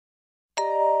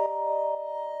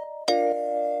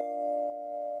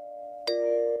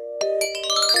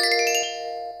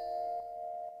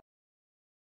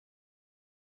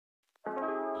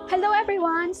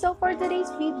everyone! So for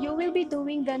today's video, we'll be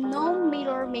doing the no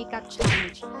mirror makeup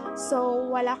challenge. So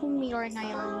wala akong mirror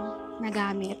ngayon na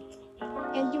gamit.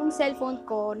 And yung cellphone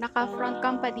ko, naka-front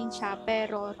cam pa din siya,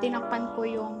 pero tinakpan ko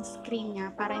yung screen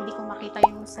niya para hindi ko makita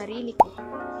yung sarili ko.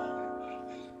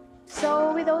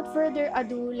 So without further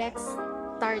ado, let's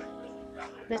start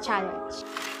the challenge.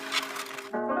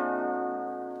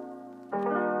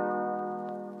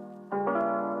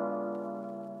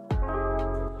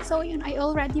 So yun, I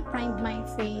already primed my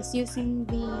face using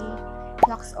the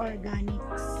Luxe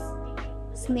Organics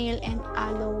Snail and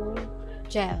Aloe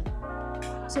Gel.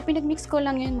 So pinagmix ko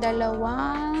lang yung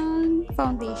dalawang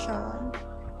foundation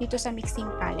dito sa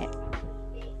mixing palette.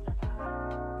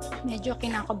 Medyo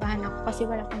kinakabahan ako kasi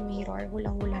wala akong mirror,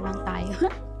 hula-hula lang tayo.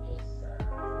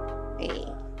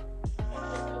 Okay.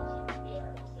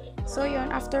 So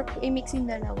yun, after i-mix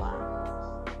yung dalawa,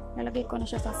 nalagay ko na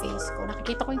siya sa face ko.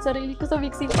 Nakikita ko yung sarili ko sa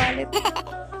mixing palette.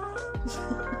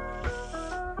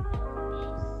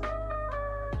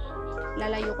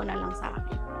 Lalayo ko na lang sa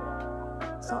akin.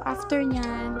 So, after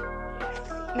nyan,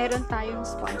 meron tayong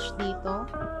sponge dito.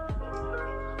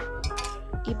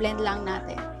 I-blend lang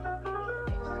natin.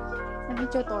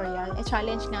 Naging tutorial.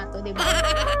 Challenge nga to, diba?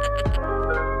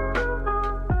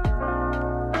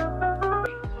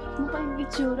 Mukha yung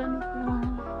itsura nito.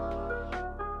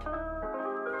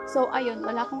 So, ayun,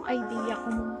 wala akong idea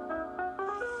kung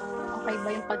okay ba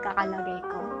yung pagkakalagay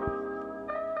ko.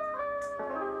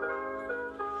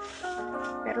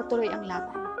 Pero tuloy ang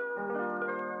laban.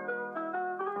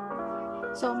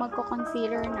 So,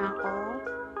 magko-concealer na ako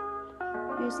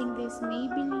using this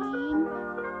Maybelline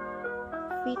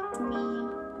Fit Me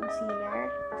Concealer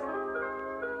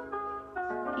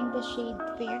in the shade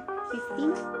Fair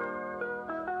 15.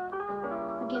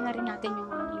 Lagyan na rin natin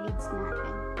yung mga lids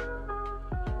natin.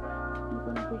 Hindi ko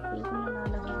na-feel kung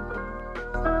nalalagyan ko.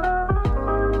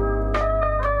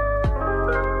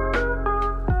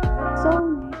 So,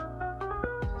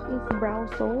 next is brow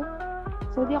soap.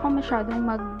 So, di ako masyadong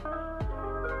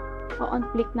on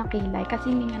flick na kilay kasi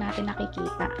hindi nga natin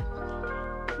nakikita.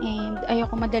 And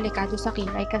ayoko madelikado sa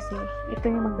kilay kasi ito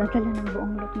yung magdadala ng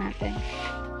buong look natin.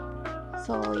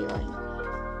 So, yun.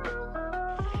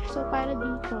 So, para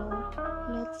dito,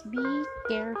 let's be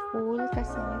careful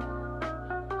kasi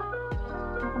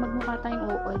baka magmukha tayong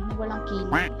uod na walang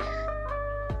kilay.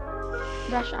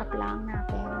 Brush up lang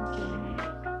natin. Okay.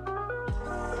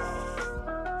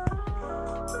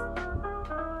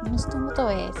 Gusto mo to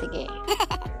eh. Sige.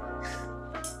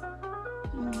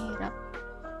 Hirap.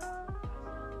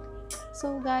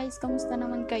 So guys, kamusta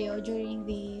naman kayo during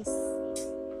this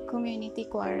community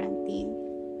quarantine?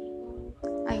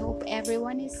 I hope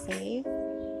everyone is safe.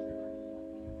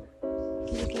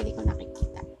 Kili-kili ko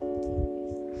nakikita.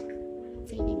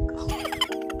 Feeling ko.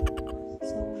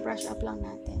 So, brush up lang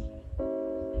natin.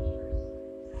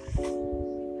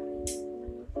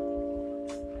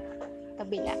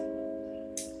 Kabila.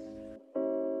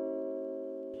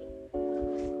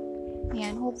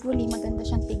 Ayan, hopefully maganda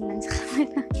siyang tignan sa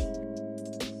camera.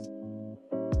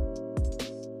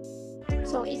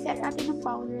 So, iset natin ng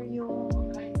powder yung...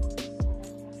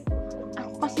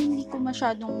 Ako kasi hindi ko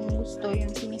masyadong gusto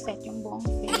yung siniset yung buong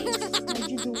face.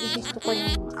 Medyo dulo gusto ko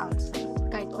yung outside,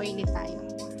 kahit oily tayo.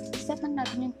 Set lang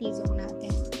natin yung T-zone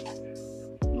natin.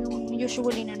 Yung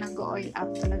usually na nag-oil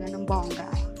up talaga ng bongga.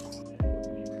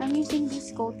 I'm using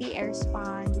this coty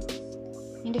airspun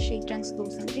in the shade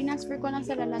translucent. Transfer ko lang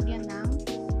sa lalagyan ng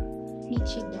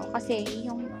Nichi daw. Kasi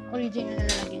yung original na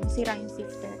lalagyan, sira yung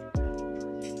sifter.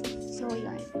 So,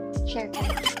 yun. Share ko.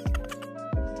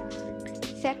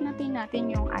 Set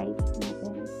natin yung eyes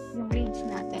natin. Yung lids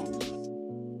natin.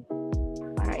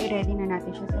 Para i-ready na natin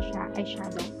siya sa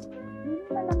eyeshadow. Hindi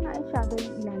na lang na eyeshadow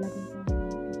yung ilalagay ko.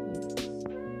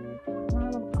 Mga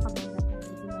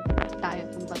magpakabagat tayo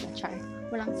itong bagachar.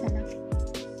 Walang salang.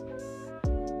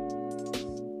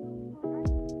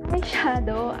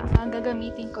 Eyeshadow, ang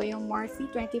gagamitin ko yung Morphe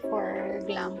 24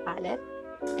 Glam palette.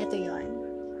 Ito yon.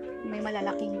 May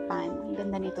malalaking pan. Ang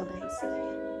ganda nito guys.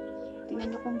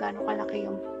 Tingnan nyo kung gaano kalaki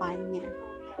yung pan niya.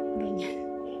 Ganyan.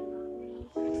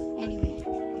 Anyway.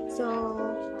 So,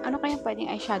 ano kaya pwedeng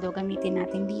eyeshadow gamitin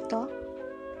natin dito?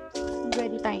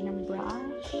 Ready tayo ng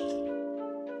brush.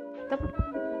 Tapos,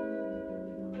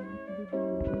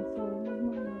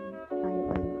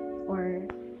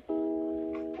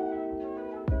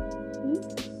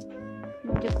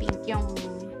 medyo pink yung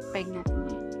peg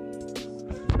natin.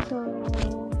 So,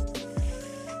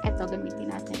 eto,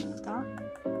 gamitin natin ito.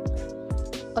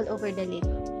 All over the lid.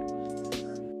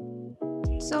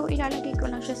 So, ilalagay ko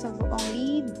lang siya sa buong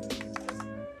lid.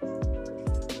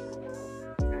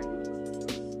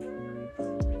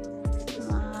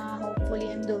 Hopefully,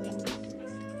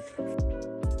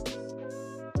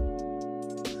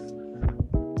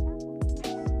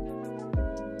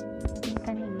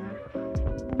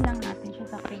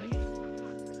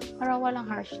 walang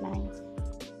harsh lines.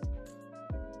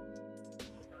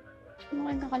 Ano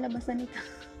kayong kakalabasan nito?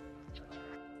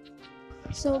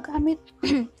 So, gamit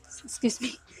excuse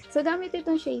me. So, gamit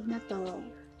itong shade na to,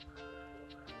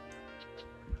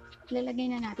 lalagay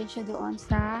na natin siya doon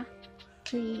sa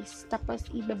crease. Tapos,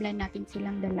 i-blend natin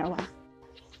silang dalawa.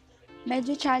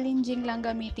 Medyo challenging lang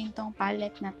gamitin tong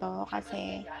palette na to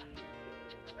kasi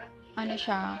ano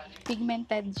siya,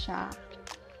 pigmented siya.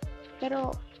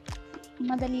 Pero,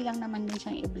 madali lang naman din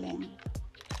siyang i-blend.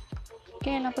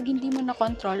 Kaya lang, pag hindi mo na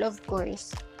control, of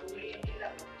course,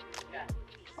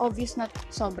 obvious na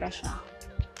sobra siya.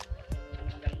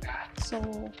 So,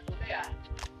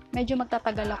 medyo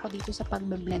magtatagal ako dito sa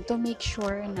pag-blend to make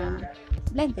sure na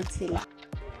blended sila.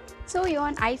 So,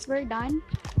 yun, eyes were done.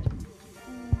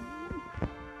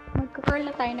 Magka-curl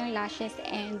na tayo ng lashes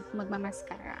and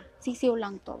magmamaskara. Sisiw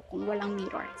lang to, kung walang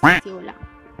mirror. Sisiw lang.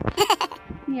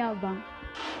 Yabang.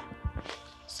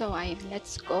 So, ayun,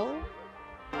 let's go.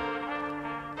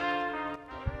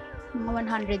 Mga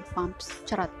 100 pumps.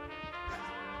 Charot.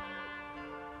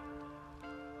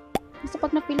 Basta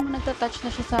pag na-feel mo nagtatouch na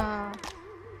siya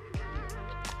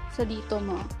sa dito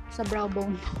mo, sa brow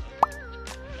bone mo,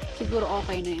 siguro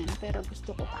okay na yan, pero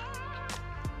gusto ko pa.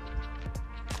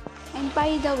 And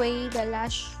by the way, the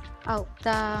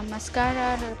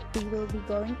mascara that we will be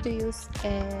going to use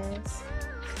is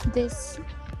this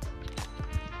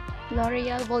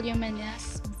Lorea'l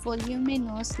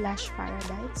voluminous lash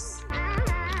paradise.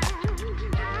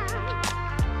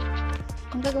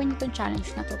 Kung gagawin niyo itong challenge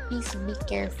na to, please be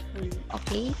careful,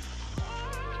 okay?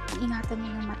 Ingatan niyo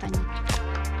yung mata niyo.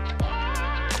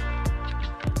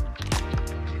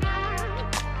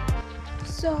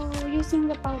 So, using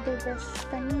the powder brush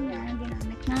kanina na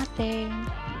ginamit natin,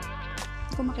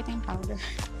 hindi ko makita yung powder.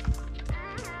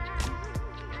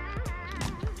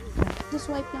 Just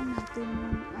wipe lang natin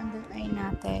yung under eye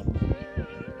natin.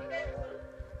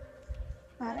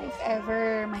 Para if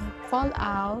ever may fall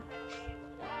out,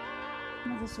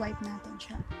 mag-swipe natin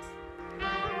siya.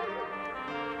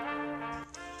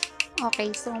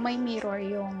 Okay, so may mirror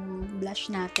yung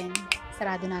blush natin.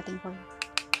 Sarado natin for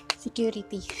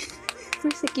security.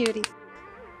 For security.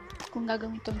 Kung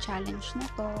gagawin tong challenge na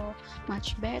to,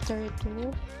 much better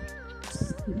to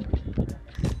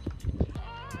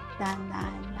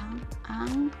dahan-dahan lang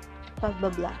ang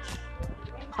pagbablush.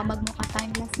 Baka magmukha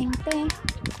tayong lasing te.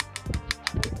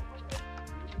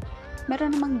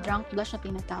 Meron namang drunk blush na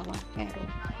tinatawag, pero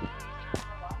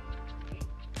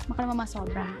baka naman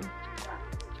masobrahan.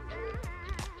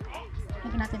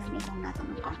 Lagyan natin ang ibang natin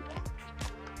ng konti.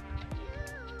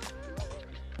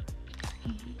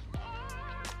 Okay.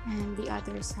 And the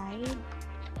other side.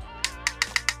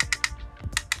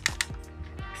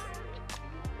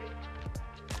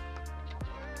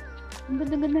 Ang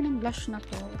ganda-ganda ng blush na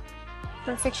to.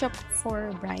 Perfect siya for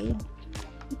bride.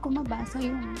 Hindi ko mabasa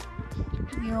yung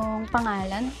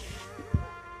pangalan.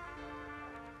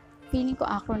 Feeling ko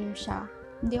acronym siya.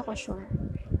 Hindi ako sure.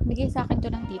 Bigay sa akin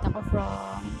to ng tita ko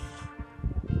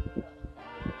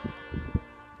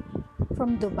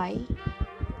from Dubai.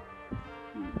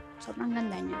 Sobrang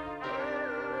ganda niya.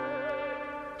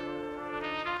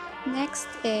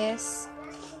 Next is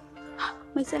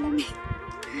may salamin.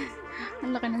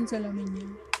 Ang laki ng salamin niya.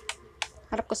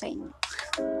 Harap ko sa inyo.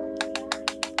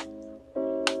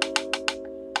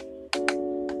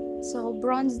 So,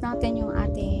 bronze natin yung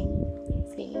ating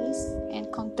face and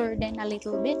contour din a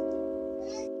little bit.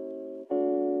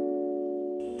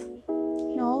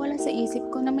 No, wala sa isip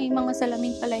ko na may mga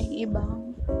salamin pala yung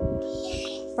ibang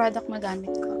product na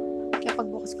gamit ko. Kaya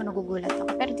pagbukas ko nagugulat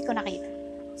ako. Pero di ko nakita.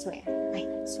 Swear. Ay,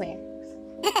 swear.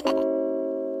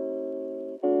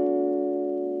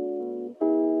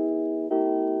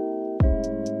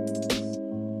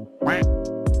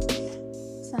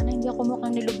 Sana hindi ako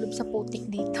mukhang nilublob sa putik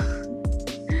dito.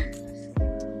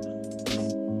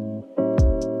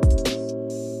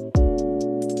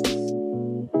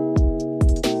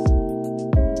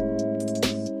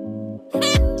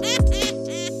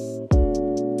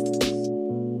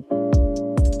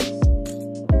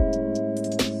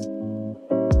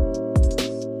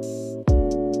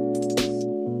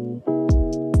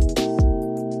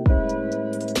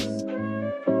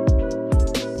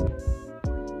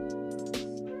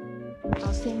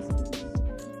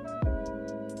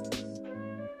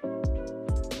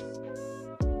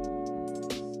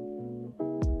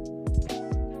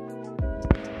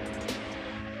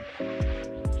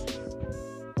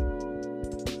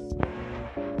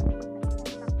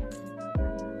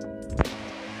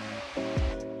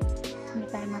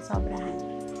 Sobrahan.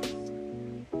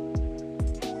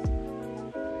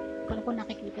 Kung ako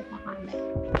nakikita sa camera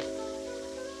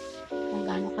kung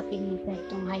gaano ka-tinted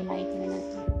itong highlighter na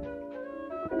to.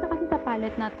 Ito kasi sa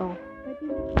palette na to, pwede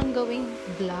mo siyang gawing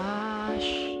blush.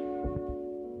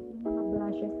 Mga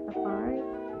blushes apart.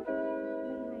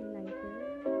 May highlighter.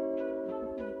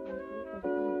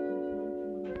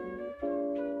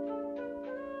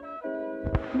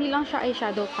 Hindi lang siya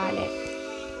eyeshadow palette.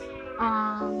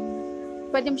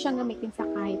 Pwede mo siyang gamitin sa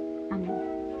kahit ano.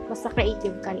 Basta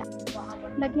creative ka lang.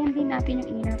 Lagyan din natin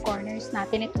yung inner corners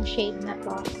natin. Itong shade na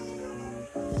to.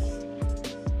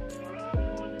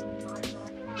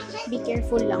 Be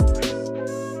careful lang.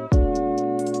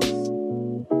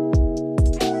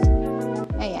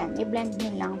 Ayan. I-blend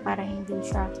nyo lang para hindi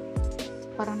siya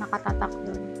parang nakatatak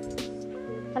doon.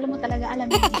 Alam mo talaga, alam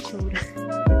mo yung itsura.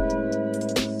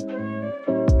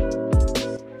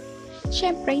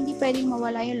 Siyempre, hindi pwedeng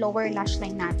mawala yung lower lash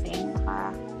line natin.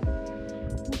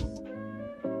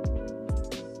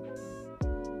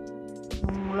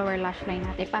 Lower lash line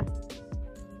natin pa.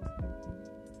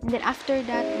 And then after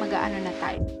that, mag-aano na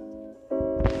tayo.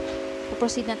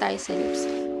 Proceed na tayo sa lips.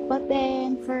 But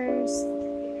then first,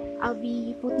 I'll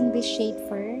be putting this shade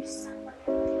first.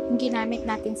 Yung ginamit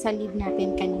natin sa lid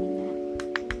natin kanina.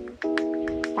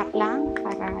 Tap lang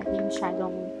para di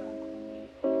masyadong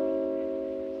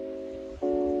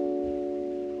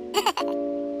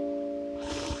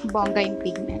bongga yung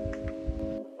pigment.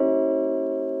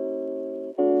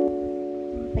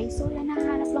 So,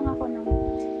 nahanap lang ako ng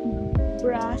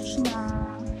brush na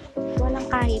walang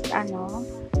kahit ano.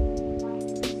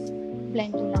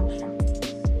 Blend lang siya.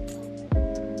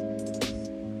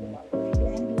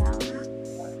 Blend lang.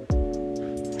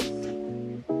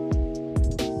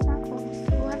 Tapos,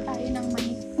 kuha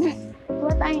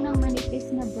tayo ng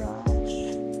manipis na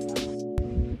brush.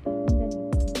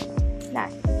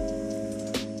 Flat.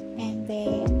 And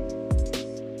then,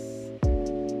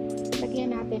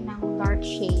 lagyan natin ng dark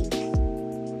shade.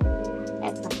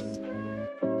 Eto.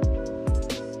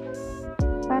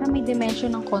 Para may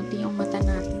dimension ng konti yung mata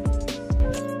natin.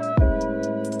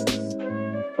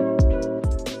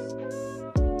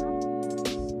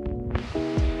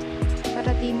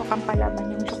 Para di mo kampalaban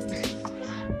yung look.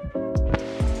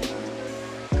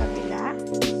 Kabila.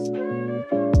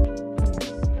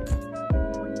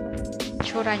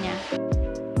 Tsura niya.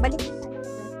 Balik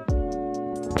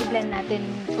i-blend natin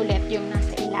ulit yung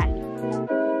nasa ilalim.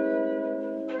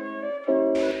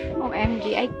 OMG,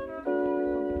 ay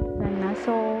na.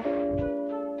 So,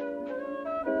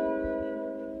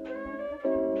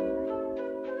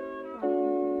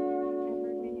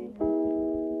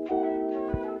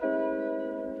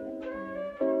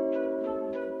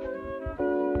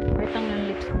 wait lang ng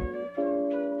lips.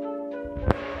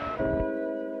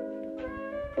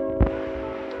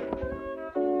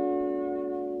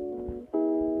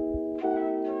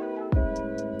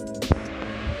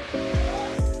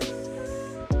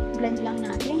 Blend lang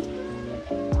natin.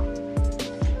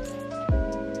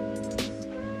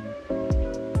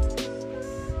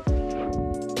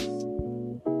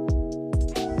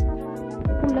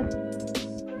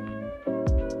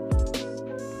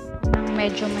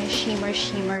 Medyo may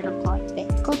shimmer ng konti.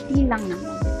 Konti lang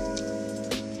naman.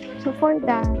 So for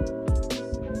that,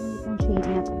 itong shade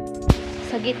na to.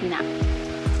 Sa gitna.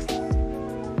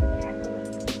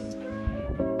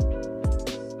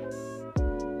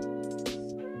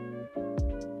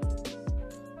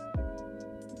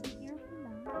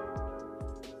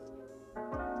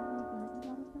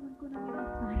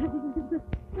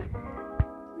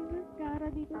 Mascara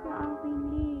dito sa aking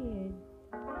lid.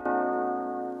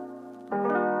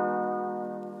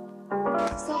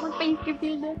 So,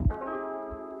 magpa-reveal na.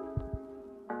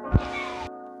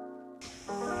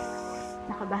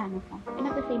 Nakabahan ako. And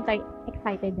at the same time,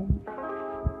 excited din.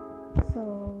 So,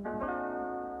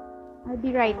 I'll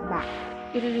be right back.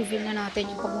 I-reveal na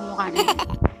natin yung pagmumukha natin.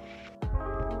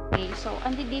 Okay, so,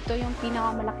 andi dito yung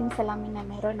pinakamalaking salamin na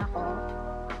meron ako.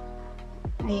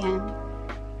 Ayan.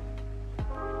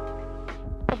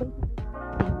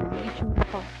 Sabay-sabay. Itsura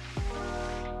ko.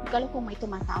 Hindi ko alam kung may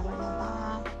tumatawa na ba.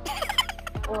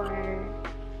 Or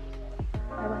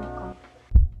ewan ko.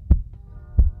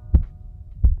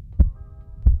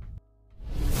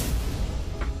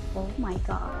 Oh my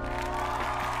god.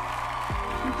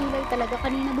 Ang kilay talaga.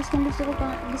 Kanina gustong gusto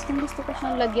ko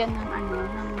siyang lagyan ng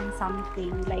ng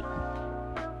something like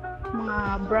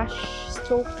mga brush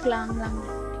stroke lang ng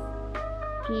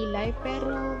kilay,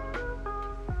 pero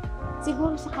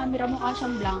siguro sa camera mukha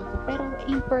siyang blanco, pero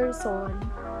in person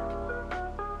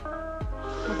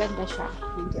maganda siya.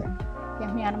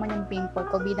 Kaya naman yung pimple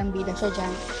ko. Bidang-bida siya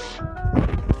dyan.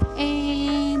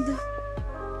 And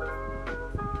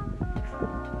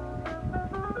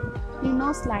yung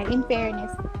nose line, in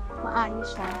fairness,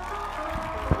 maayos siya.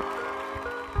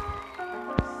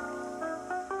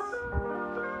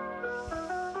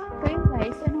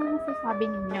 masasabi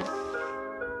ninyo.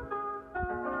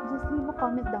 Just leave a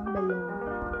comment down below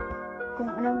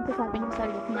kung ano masasabi niyo sa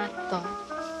look na to.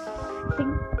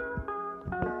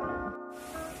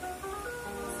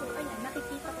 So, ayan,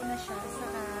 nakikita ko na siya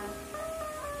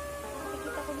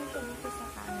dito sa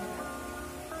camera.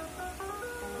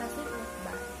 Does it look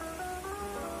bad?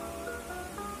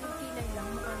 Yung kilay lang,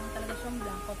 mukhang talaga siyang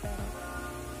blanco, pero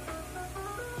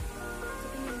sa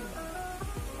tingin mo ba?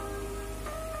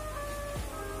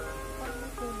 Parang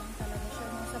may kulang talaga siya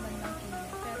sa bandang kilay,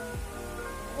 pero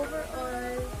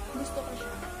overall, gusto ko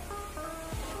siya.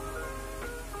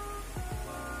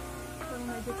 Pero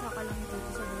medyo tsaka lang dito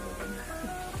sa dulo ko na.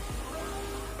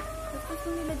 Tapos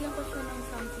kung nilagyan ko siya ng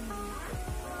something dito,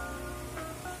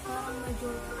 parang medyo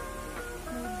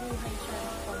may buhay siya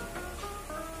ng konti.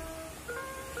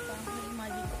 Parang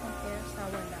na-imagine ko compare sa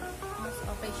wala. Mas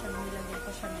okay siya nung nilagyan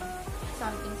ko siya ng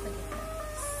something sa gitna.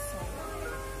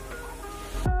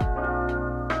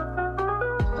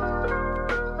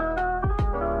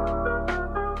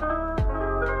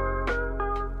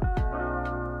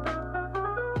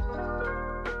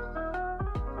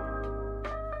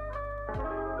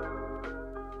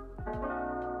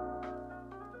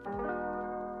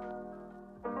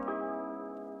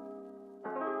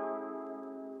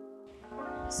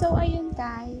 So, ayun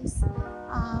guys.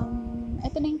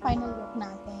 Ito na yung final look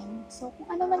natin. So,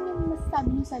 kung ano man yung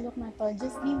masasabi niyo sa look na to,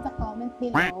 just leave the comment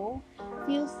below.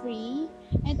 Feel free.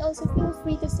 And also, feel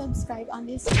free to subscribe on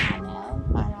this channel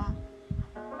para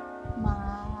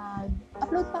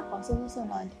mag-upload pa ako sa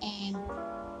susunod. And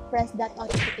press that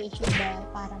notification bell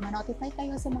para ma-notify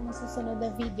kayo sa mga susunod na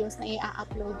videos na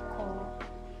i-upload ko.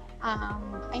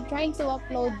 I'm trying to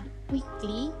upload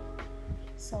weekly.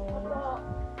 So,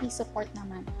 please support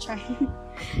naman.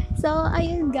 So,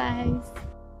 ayun guys.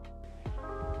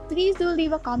 Please do leave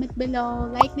a comment below,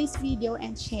 like this video,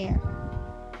 and share.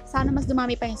 Sana mas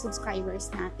dumami pa yung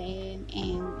subscribers natin.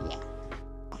 And yeah.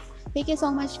 Thank you so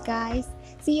much guys.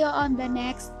 See you on the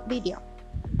next video.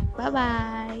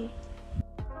 Bye-bye!